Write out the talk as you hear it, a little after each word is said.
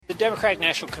The Democratic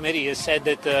National Committee has said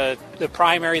that the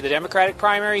Democratic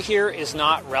primary here is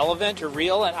not relevant or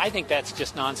real, and I think that's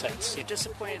just nonsense. We're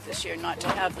disappointed this year not to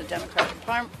have the Democratic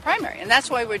primary, and that's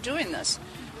why we're doing this,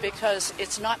 because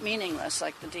it's not meaningless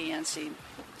like the DNC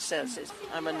says it.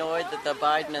 I'm annoyed that the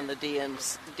Biden and the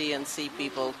DNC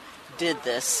people did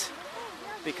this,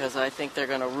 because I think they're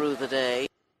going to rue the day.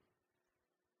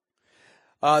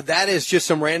 That is just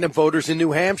some random voters in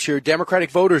New Hampshire, Democratic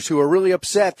voters who are really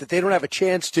upset that they don't have a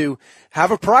chance to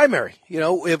have a primary,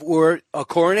 or a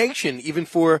coronation, even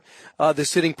for the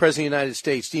sitting president of the United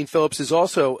States. Dean Phillips is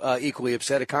also equally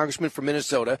upset, a congressman from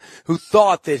Minnesota who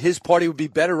thought that his party would be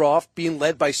better off being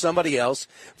led by somebody else.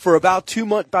 For about 2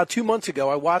 months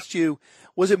ago, I watched you.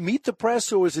 Was it Meet the Press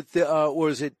or was it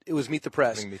it was Meet the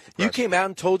Press? You came out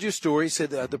and told your story, said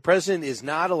the president is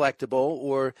not electable,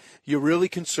 or you're really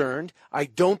concerned. I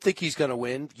don't think he's going to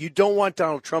win. You don't want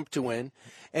Donald Trump to win.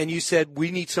 And you said, we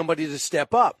need somebody to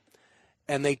step up.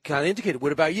 And they kind of indicated,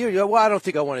 what about you? You go, well, I don't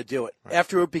think I want to do it. Right.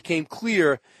 After it became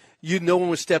clear no one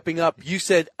was stepping up, you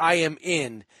said, I am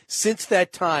in. Since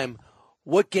that time,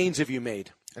 what gains have you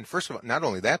made? And first of all, not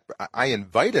only that, I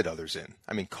invited others in.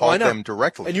 I mean, called them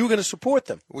directly. And you were going to support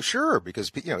them. Well, sure, because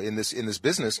in this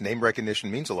business, name recognition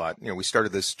means a lot. We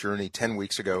started this journey 10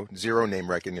 weeks ago, 0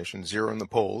 name recognition, 0 in the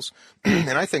polls,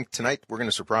 and I think tonight we're going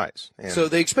to surprise. And so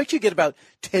they expect you to get about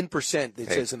 10%. It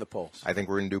says in the polls. I think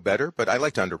we're going to do better, but I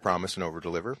like to underpromise and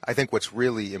overdeliver. I think what's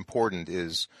really important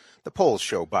is the polls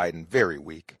show Biden very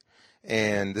weak,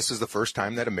 and this is the first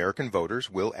time that American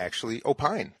voters will actually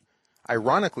opine.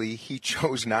 Ironically, he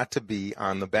chose not to be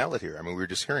on the ballot here. I mean, we were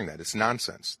just hearing that. It's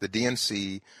nonsense. The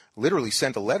DNC literally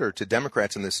sent a letter to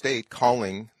Democrats in the state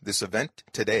calling this event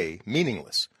today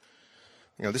meaningless.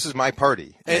 This is my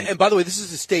party. And by the way, this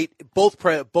is a state both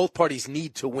parties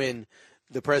need to win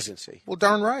the presidency. Well,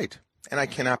 darn right. And I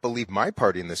cannot believe my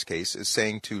party in this case is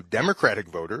saying to Democratic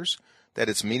voters that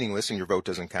it's meaningless and your vote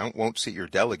doesn't count, won't seat your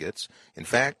delegates. In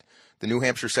fact, the New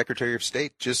Hampshire Secretary of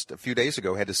State just a few days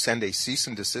ago had to send a cease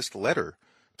and desist letter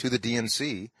to the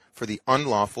DNC for the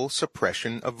unlawful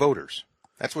suppression of voters.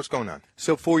 That's what's going on.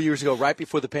 So 4 years ago, right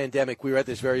before the pandemic, we were at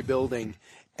this very building,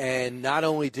 and not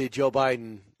only did Joe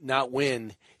Biden not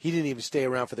win, he didn't even stay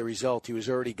around for the result. He was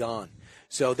already gone.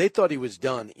 So they thought he was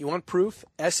done. You want proof?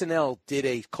 SNL did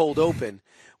a cold open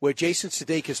where Jason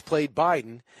Sudeikis played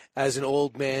Biden as an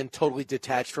old man totally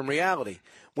detached from reality.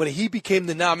 When he became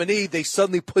the nominee, they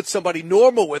suddenly put somebody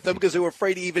normal with him because they were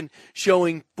afraid of even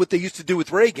showing what they used to do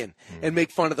with Reagan and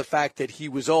make fun of the fact that he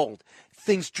was old.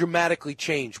 Things dramatically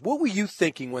changed. What were you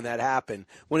thinking when that happened,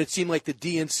 when it seemed like the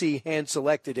DNC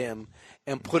hand-selected him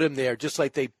and put him there, just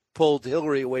like they pulled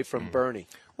Hillary away from Bernie?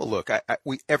 Well, look,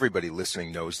 everybody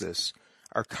listening knows this.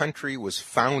 Our country was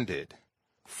founded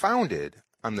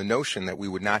on the notion that we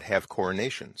would not have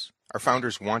coronations. Our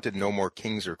founders wanted no more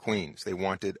kings or queens. They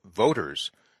wanted voters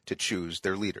to choose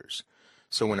their leaders.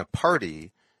 So when a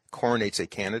party coronates a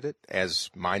candidate,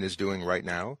 as mine is doing right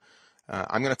now,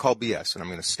 I'm going to call BS, and I'm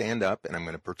going to stand up and I'm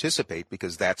going to participate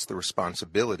because that's the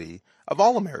responsibility of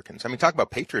all Americans. I mean, talk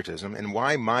about patriotism, and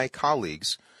why my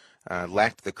colleagues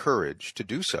lacked the courage to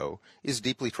do so is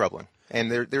deeply troubling. And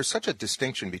there's such a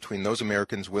distinction between those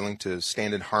Americans willing to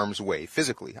stand in harm's way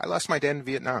physically. I lost my dad in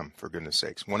Vietnam, for goodness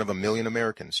sakes, one of 1 million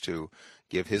Americans to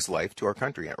give his life to our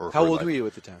country. How old were you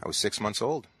at the time? I was 6 months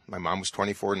old. My mom was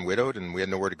 24 and widowed, and we had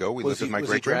nowhere to go. We lived with my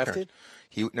great-grandparents.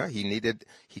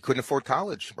 He couldn't afford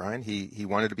college, Brian. He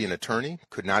wanted to be an attorney,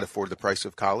 could not afford the price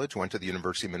of college, went to the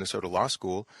University of Minnesota Law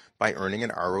School by earning an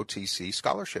ROTC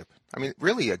scholarship. I mean,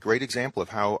 really a great example of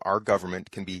how our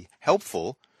government can be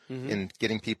helpful in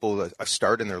getting people a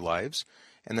start in their lives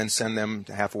and then send them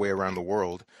halfway around the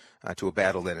world to a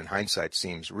battle that in hindsight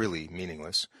seems really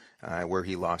meaningless, where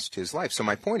he lost his life. So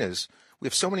my point is, we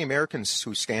have so many Americans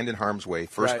who stand in harm's way,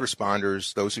 first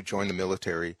responders, those who join the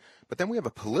military, but then we have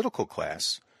a political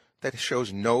class that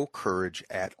shows no courage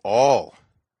at all.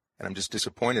 And I'm just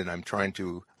disappointed. I'm trying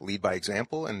to lead by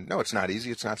example. And no, it's not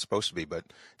easy. It's not supposed to be, but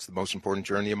it's the most important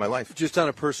journey of my life. Just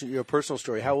on your personal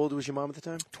story, how old was your mom at the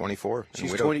time? 24.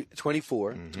 She's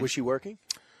 24. Was she working?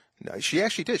 No, she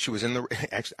actually did. She was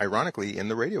ironically in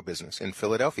the radio business in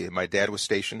Philadelphia. My dad was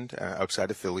stationed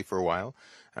outside of Philly for a while.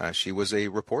 She was a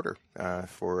reporter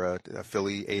for a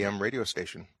Philly AM radio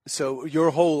station. So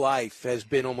your whole life has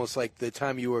been almost like the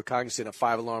time you were cognizant of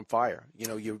 5-alarm fire.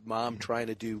 Your mom trying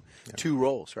to do two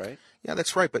roles, right? Yeah,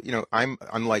 that's right. But, I'm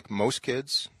unlike most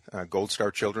kids, Gold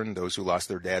Star children, those who lost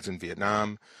their dads in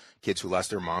Vietnam, kids who lost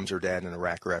their moms or dad in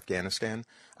Iraq or Afghanistan.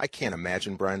 I can't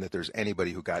imagine, Brian, that there's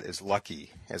anybody who got as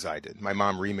lucky as I did. My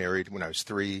mom remarried when I was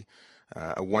 3.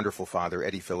 a wonderful father,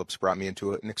 Eddie Phillips, brought me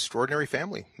into an extraordinary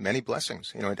family, many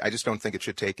blessings. I just don't think it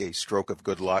should take a stroke of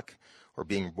good luck or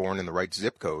being born in the right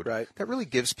zip code. Right. That really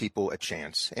gives people a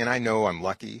chance. And I know I'm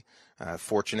lucky,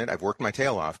 fortunate. I've worked my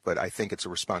tail off, but I think it's a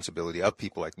responsibility of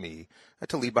people like me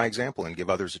to lead by example and give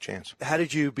others a chance. How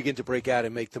did you begin to break out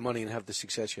and make the money and have the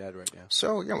success you had right now?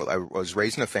 So, I was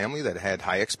raised in a family that had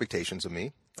high expectations of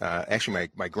me. Actually,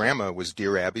 my grandma was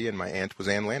Dear Abby, and my aunt was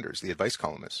Ann Landers, the advice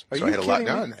columnist. Are so you I had a lot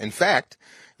kidding me? done. In fact,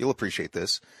 you'll appreciate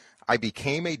this. I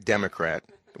became a Democrat,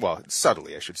 well,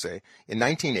 subtly, I should say, in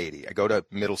 1980. I go to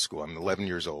middle school. I'm 11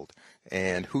 years old.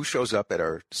 And who shows up at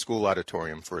our school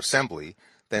auditorium for assembly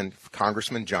than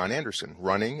Congressman John Anderson,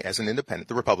 running as an independent,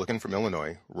 the Republican from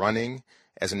Illinois, running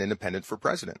as an independent for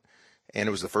president. And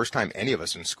it was the first time any of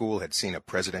us in school had seen a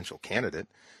presidential candidate.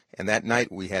 And that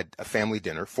night we had a family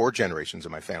dinner, 4 generations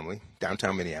of my family,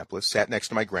 downtown Minneapolis, sat next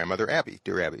to my grandmother, Abby,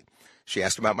 Dear Abby. She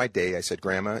asked about my day. I said,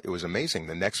 Grandma, it was amazing.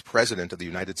 The next president of the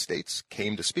United States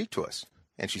came to speak to us.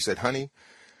 And she said, honey,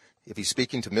 if he's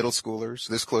speaking to middle schoolers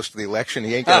this close to the election,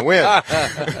 he ain't going to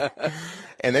win.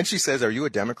 And then she says, are you a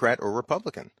Democrat or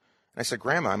Republican? And I said,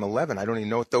 Grandma, I'm 11. I don't even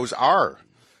know what those are.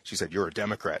 She said, you're a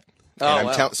Democrat. Oh, and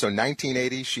wow. So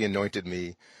 1980, she anointed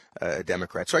me a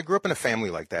Democrat. So I grew up in a family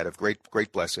like that of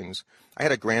great blessings. I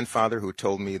had a grandfather who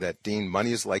told me that, Dean,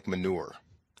 money is like manure.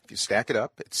 If you stack it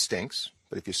up, it stinks.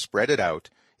 But if you spread it out,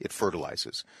 it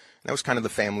fertilizes. And that was kind of the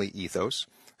family ethos.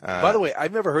 By the way,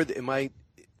 I've never heard that.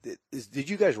 Did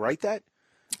you guys write that?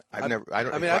 I've never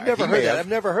heard that. I've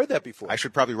never heard that before. I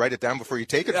should probably write it down before you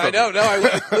take it from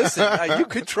me. Listen, you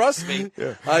could trust me.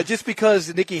 Yeah. Just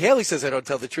because Nikki Haley says I don't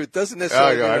tell the truth doesn't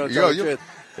necessarily mean I don't tell the truth.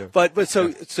 Yeah. But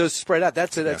so spread out.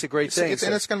 That's a great thing.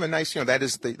 And it's kind of a nice,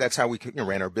 that's how we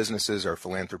ran our businesses, our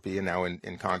philanthropy, and now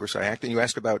in Congress I act. And you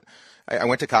asked about, I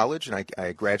went to college and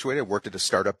I graduated. I worked at a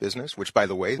startup business, which by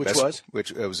the way, it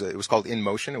was called In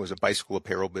Motion. It was a bicycle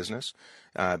apparel business.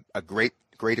 A great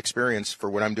experience for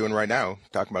what I'm doing right now,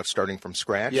 talking about starting from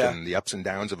scratch and the ups and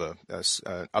downs of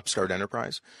a upstart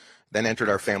enterprise. Then entered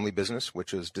our family business,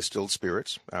 which is distilled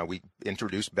spirits. We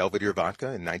introduced Belvedere vodka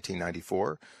in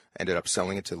 1994, ended up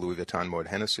selling it to Louis Vuitton Moet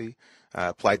Hennessy,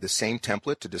 applied the same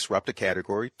template to disrupt a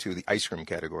category to the ice cream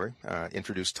category,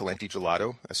 introduced Talenti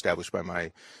Gelato, established by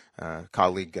my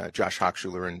colleague Josh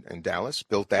Hochschuler in Dallas,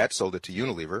 built that, sold it to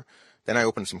Unilever. Then I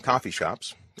opened some coffee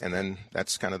shops, and then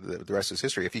that's kind of the rest is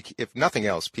history. If nothing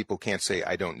else, people can't say,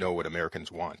 I don't know what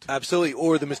Americans want. Absolutely.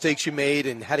 Or the mistakes you made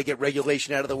and how to get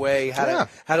regulation out of the way, how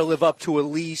to live up to a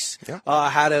lease,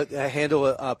 how to handle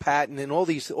a patent, and all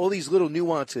these little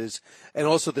nuances, and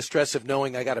also the stress of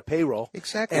knowing I got a payroll.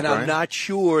 Exactly, and Brian. I'm not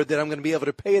sure that I'm going to be able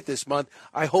to pay it this month.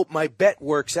 I hope my bet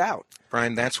works out.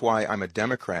 Brian, that's why I'm a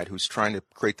Democrat who's trying to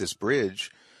create this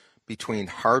bridge between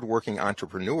hardworking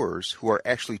entrepreneurs who are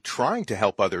actually trying to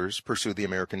help others pursue the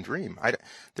American dream.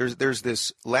 There's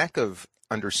this lack of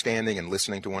understanding and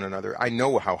listening to one another. I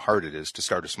know how hard it is to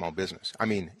start a small business. I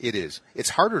mean, it is. It's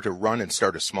harder to run and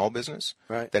start a small business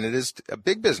than it is a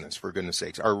big business, for goodness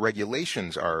sakes. Our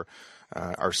regulations, our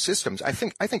systems. I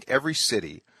think every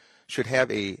city should have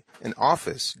an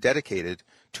office dedicated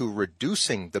to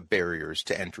reducing the barriers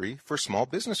to entry for small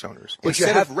business owners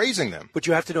instead of raising them. But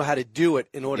you have to know how to do it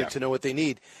in order to know what they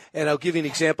need. And I'll give you an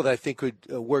example that I think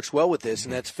works well with this,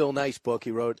 and that's Phil Knight's book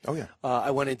he wrote. Oh, yeah.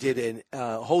 I went and did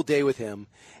a whole day with him,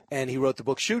 and he wrote the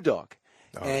book Shoe Dog.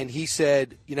 Oh. And he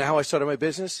said, you know how I started my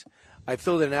business? I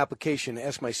filled in an application,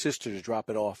 asked my sister to drop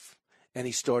it off, and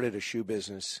he started a shoe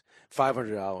business,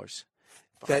 $500.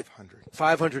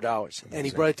 $500. And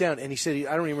he brought it down, and he said,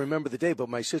 I don't even remember the day, but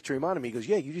my sister reminded me. He goes,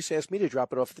 yeah, you just asked me to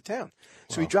drop it off at the town.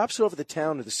 So he drops it off at the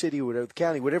town or the city or whatever, the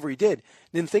county, whatever he did.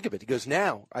 Didn't think of it. He goes,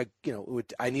 now I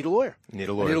need a lawyer. I need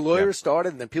a lawyer to start it,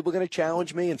 and then people are going to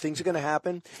challenge me, and things are going to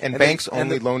happen. And banks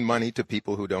only loan money to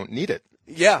people who don't need it.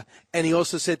 Yeah. And he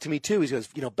also said to me, too, he goes,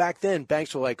 back then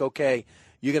banks were like, okay,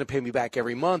 you're going to pay me back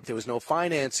every month. There was no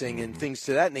financing and things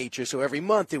to that nature. So every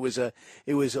month it was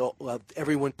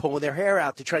everyone pulling their hair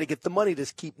out to try to get the money to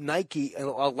keep Nike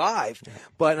alive.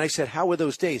 Yeah. And I said, how were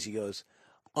those days? He goes,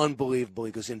 unbelievable.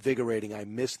 He goes, invigorating. I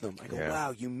miss them. I go, wow,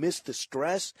 you miss the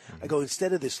stress? I go,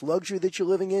 instead of this luxury that you're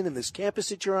living in and this campus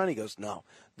that you're on? He goes, no,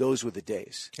 those were the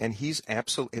days. And he's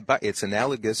absolutely, it's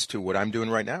analogous to what I'm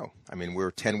doing right now. I mean, we're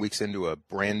 10 weeks into a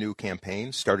brand new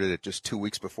campaign, started it just 2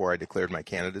 weeks before I declared my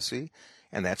candidacy.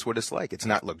 And that's what it's like. It's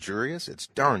not luxurious. It's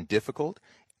darn difficult,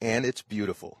 and it's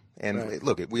beautiful. And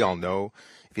look, we all know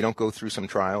if you don't go through some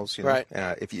trials,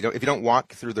 if you don't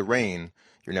walk through the rain,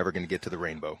 you're never going to get to the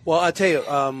rainbow. Well, I'll tell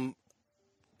you,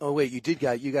 Oh wait, you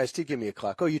guys did give me a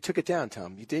clock. Oh, you took it down,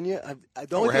 Tom. You didn't you?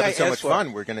 We're having so much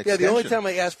fun. We're going to. Yeah, the only time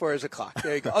I asked for is a clock.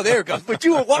 There you go. Oh, there it goes. But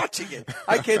you were watching it.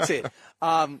 I can't see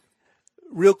it.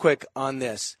 Real quick on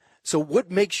this. So,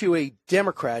 what makes you a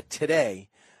Democrat today?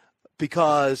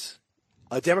 Because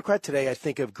a Democrat today, I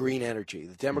think of green energy.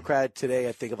 The Democrat today,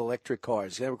 I think of electric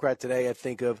cars. The Democrat today, I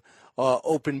think of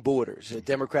open borders. A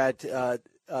Democrat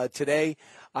today,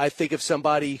 I think of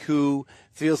somebody who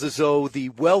feels as though the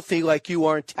wealthy like you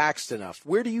aren't taxed enough.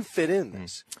 Where do you fit in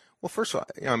this? Well, first of all,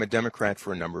 I'm a Democrat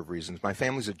for a number of reasons. My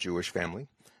family's a Jewish family.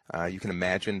 You can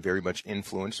imagine very much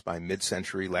influenced by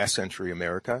mid-century, last century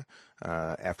America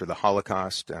after the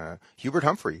Holocaust. Hubert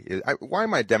Humphrey. Why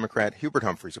am I a Democrat? Hubert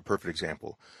Humphrey's a perfect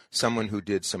example. Someone who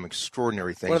did some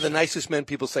extraordinary things. One of the nicest men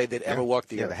people say that ever walked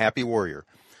the earth. The happy warrior.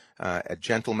 A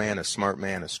gentleman, a smart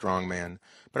man, a strong man.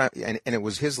 But and it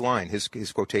was his line, his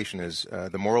quotation is,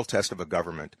 the moral test of a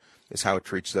government is how it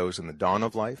treats those in the dawn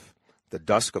of life, the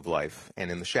dusk of life,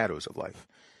 and in the shadows of life.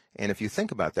 And if you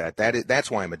think about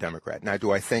that's why I'm a Democrat. Now,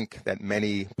 do I think that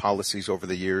many policies over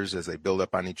the years, as they build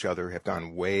up on each other, have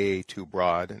gone way too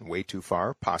broad and way too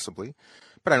far? Possibly.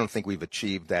 But I don't think we've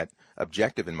achieved that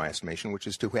objective, in my estimation, which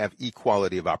is to have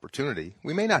equality of opportunity.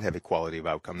 We may not have equality of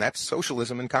outcome. That's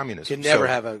socialism and communism. You can never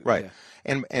have a... Right.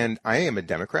 Yeah. And I am a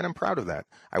Democrat. I'm proud of that.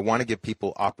 I want to give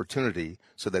people opportunity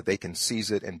so that they can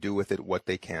seize it and do with it what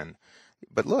they can.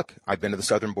 But look, I've been to the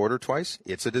southern border twice.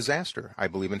 It's a disaster. I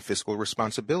believe in fiscal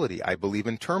responsibility. I believe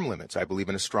in term limits. I believe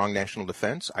in a strong national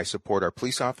defense. I support our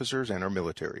police officers and our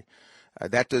military.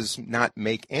 That does not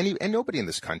make and nobody in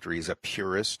this country is a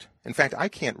purist. In fact, I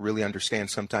can't really understand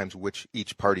sometimes which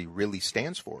each party really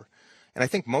stands for. And I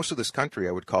think most of this country,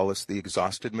 I would call us the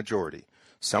exhausted majority.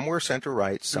 Somewhere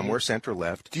center-right, somewhere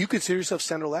center-left. Do you consider yourself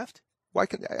center-left? Well,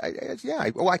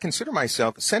 I consider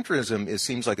myself, centrism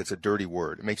seems like it's a dirty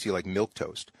word. It makes you like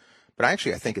milquetoast. But I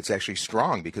think it's actually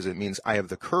strong because it means I have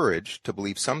the courage to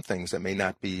believe some things that may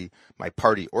not be my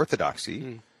party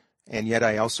orthodoxy. And yet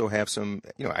I also have some,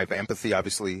 I have empathy,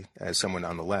 obviously, as someone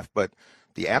on the left. But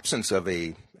the absence of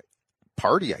a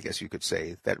party, I guess you could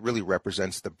say, that really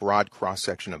represents the broad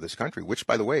cross-section of this country, which,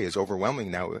 by the way, is overwhelming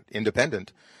now,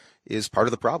 independent, is part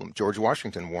of the problem. George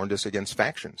Washington warned us against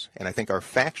factions. And I think our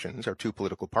factions, our two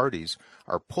political parties,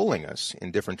 are pulling us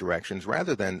in different directions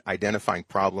rather than identifying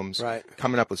problems,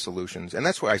 coming up with solutions. And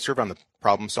that's why I serve on the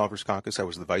Problem Solvers Caucus. I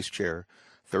was the vice chair.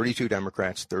 32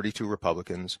 Democrats, 32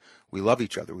 Republicans. We love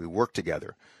each other. We work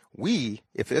together.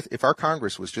 If our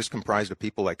Congress was just comprised of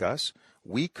people like us,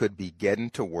 we could be getting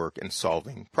to work and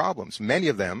solving problems, many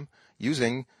of them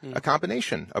using a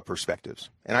combination of perspectives.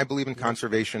 And I believe in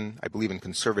conservation. I believe in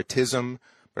conservatism.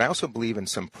 But I also believe in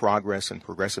some progress and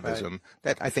progressivism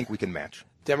that I think we can match.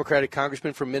 Democratic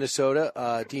Congressman from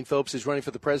Minnesota, Dean Phillips, is running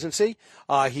for the presidency.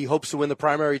 He hopes to win the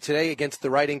primary today against the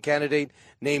write-in candidate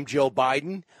named Joe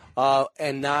Biden,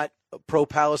 and not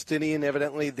pro-Palestinian.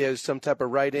 Evidently, there's some type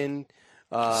of write-in.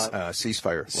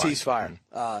 Ceasefire.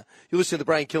 You listen to the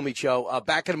Brian Kilmeade Show.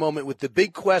 Back in a moment with the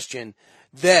big question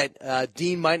that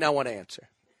Dean might not want to answer.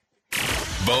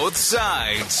 Both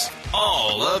sides,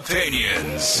 all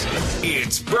opinions.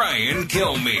 It's Brian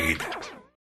Kilmeade.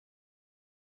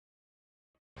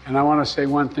 And I want to say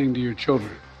one thing to your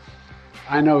children.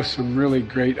 I know some really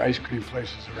great ice cream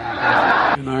places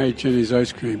around here. And I ate Jenny's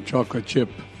ice cream, chocolate chip.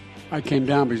 I came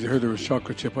down because I heard there was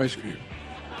chocolate chip ice cream.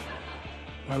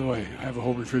 By the way, I have a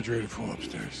whole refrigerator full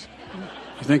upstairs.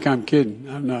 You think I'm kidding?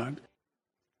 I'm not.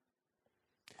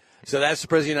 So that's the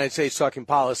President of the United States talking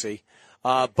policy.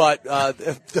 But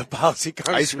the policy,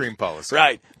 ice cream policy,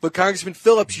 right? But Congressman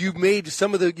Phillips, you made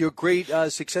some of your great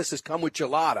successes come with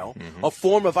gelato, a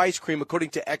form of ice cream,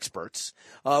 according to experts.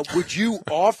 Would you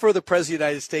offer the President of the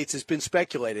United States, has been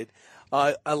speculated,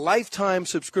 a lifetime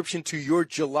subscription to your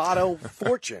gelato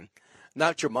fortune,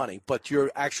 not your money, but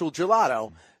your actual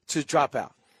gelato, to drop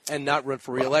out and not run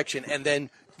for re-election, and then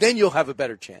you'll have a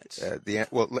better chance.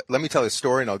 Let me tell a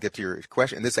story, and I'll get to your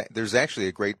question. There's actually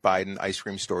a great Biden ice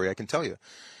cream story I can tell you.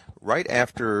 Right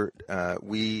after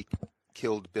we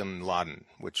killed bin Laden,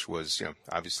 which was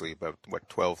obviously about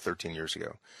 12, 13 years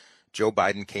ago, Joe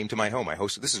Biden came to my home. I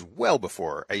hosted. This is well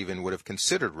before I even would have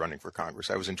considered running for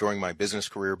Congress. I was enjoying my business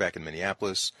career back in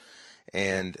Minneapolis,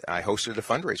 and I hosted a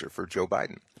fundraiser for Joe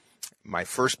Biden. My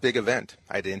first big event.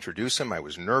 I had to introduce him. I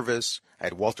was nervous. I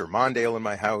had Walter Mondale in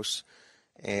my house.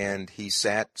 And he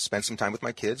spent some time with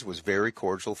my kids, was very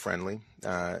cordial, friendly.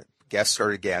 Guests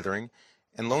started gathering.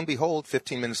 And lo and behold,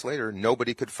 15 minutes later,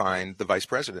 nobody could find the vice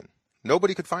president.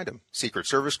 Nobody could find him. Secret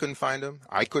Service couldn't find him.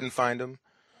 I couldn't find him.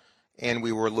 And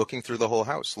we were looking through the whole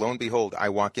house. Lo and behold, I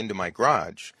walk into my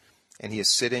garage, and he is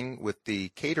sitting with the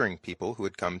catering people who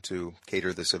had come to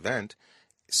cater this event,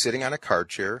 sitting on a card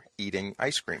chair eating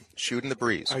ice cream, shooting the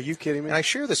breeze. Are you kidding me? And I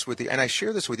share this with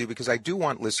you, because I do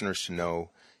want listeners to know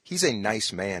he's a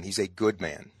nice man. He's a good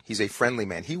man. He's a friendly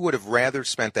man. He would have rather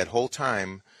spent that whole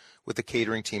time with the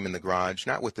catering team in the garage,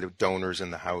 not with the donors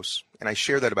in the house. And I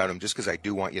share that about him just because I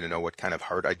do want you to know what kind of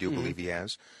heart I do believe he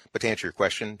has. But to answer your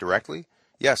question directly,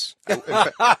 yes.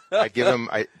 I give him,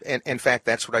 in fact,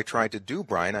 that's what I tried to do,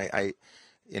 Brian.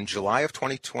 In July of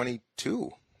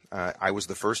 2022, I was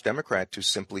the first Democrat to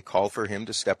simply call for him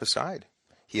to step aside.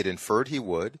 He had inferred he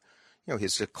would.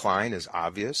 His decline is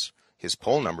obvious. His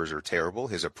poll numbers are terrible.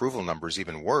 His approval numbers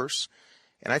even worse.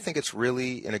 And I think it's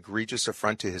really an egregious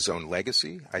affront to his own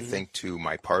legacy, I think to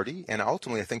my party, and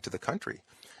ultimately I think to the country.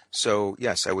 So,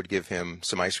 yes, I would give him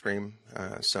some ice cream,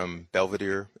 some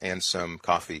Belvedere, and some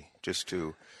coffee just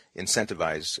to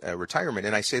incentivize retirement.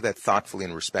 And I say that thoughtfully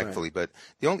and respectfully. Right.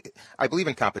 But I believe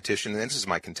in competition, and this is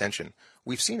my contention.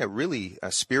 We've seen a really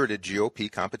spirited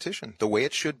GOP competition, the way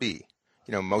it should be.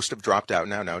 Most have dropped out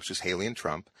now. Now it's just Haley and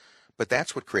Trump. But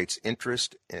that's what creates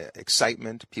interest,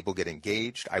 excitement. People get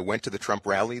engaged. I went to the Trump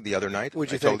rally the other night.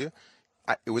 What'd you think? Told you.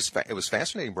 It was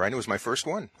fascinating, Brian. It was my first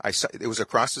one. It was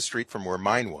across the street from where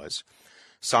mine was.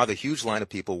 Saw the huge line of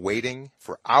people waiting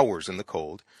for hours in the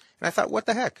cold. And I thought, what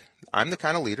the heck? I'm the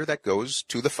kind of leader that goes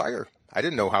to the fire. I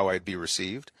didn't know how I'd be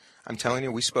received. I'm telling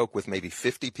you, we spoke with maybe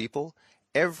 50 people.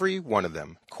 Every one of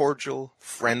them cordial,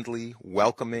 friendly,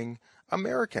 welcoming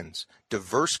Americans.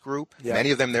 Diverse group,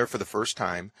 many of them there for the first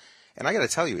time. And I got to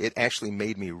tell you, it actually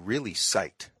made me really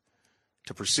psyched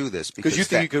to pursue this. Because you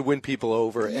think you could win people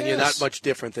over, and you're not much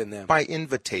different than them. By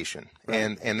invitation.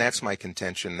 Right. And that's my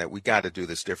contention, that we got to do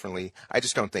this differently. I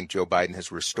just don't think Joe Biden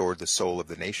has restored the soul of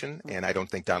the nation, and I don't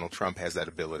think Donald Trump has that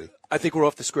ability. I think we're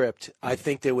off the script. I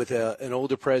think that with an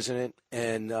older president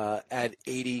and at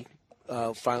 80,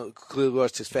 finally clearly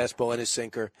lost his fastball and his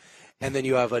sinker, and then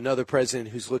you have another president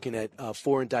who's looking at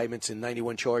 4 indictments and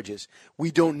 91 charges.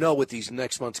 We don't know what these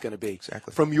next month's going to be.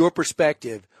 Exactly. From your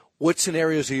perspective, what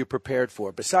scenarios are you prepared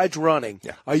for? Besides running,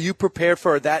 are you prepared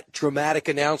for that dramatic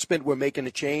announcement, we're making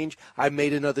a change, I've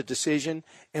made another decision,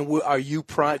 and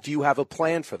do you have a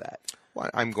plan for that?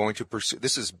 Well, I'm going to pursue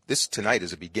 – this tonight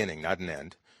is a beginning, not an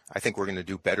end. I think we're going to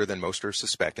do better than most are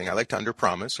suspecting. I like to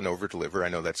underpromise and overdeliver. I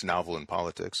know that's novel in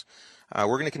politics. We're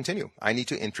going to continue. I need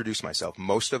to introduce myself.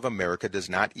 Most of America does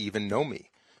not even know me.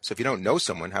 So if you don't know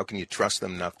someone, how can you trust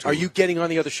them enough to – Are you getting on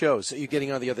the other shows? Are you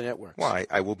getting on the other networks? Well,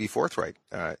 I will be forthright.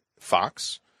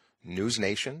 Fox, News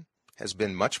Nation has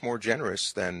been much more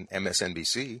generous than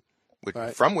MSNBC,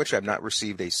 from which I've not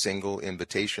received a single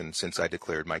invitation since I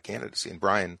declared my candidacy. And,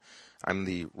 Brian, I'm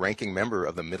the ranking member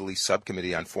of the Middle East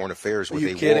Subcommittee on Foreign Affairs with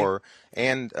a war,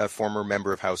 and a former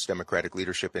member of House Democratic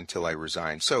leadership until I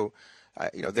resigned. So,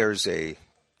 there's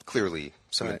clearly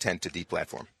some intent to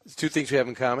deplatform. There's 2 things we have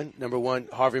in common. Number 1,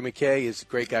 Harvey McKay is a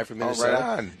great guy from Minnesota. Right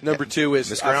on. Number 2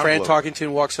 is Fran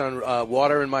Tarkenton walks on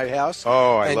water in my house.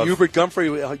 Oh, Hubert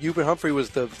Humphrey was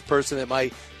the person that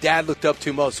my dad looked up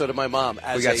to most, so did my mom.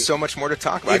 We got so much more to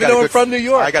talk about. Even though I'm from New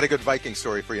York. I got a good Viking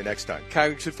story for you next time.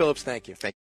 Congressman Phillips, thank you.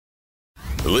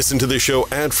 Listen to the show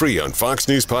ad-free on Fox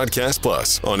News Podcast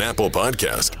Plus, on Apple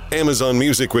Podcast, Amazon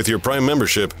Music with your Prime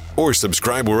membership, or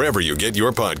subscribe wherever you get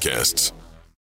your podcasts.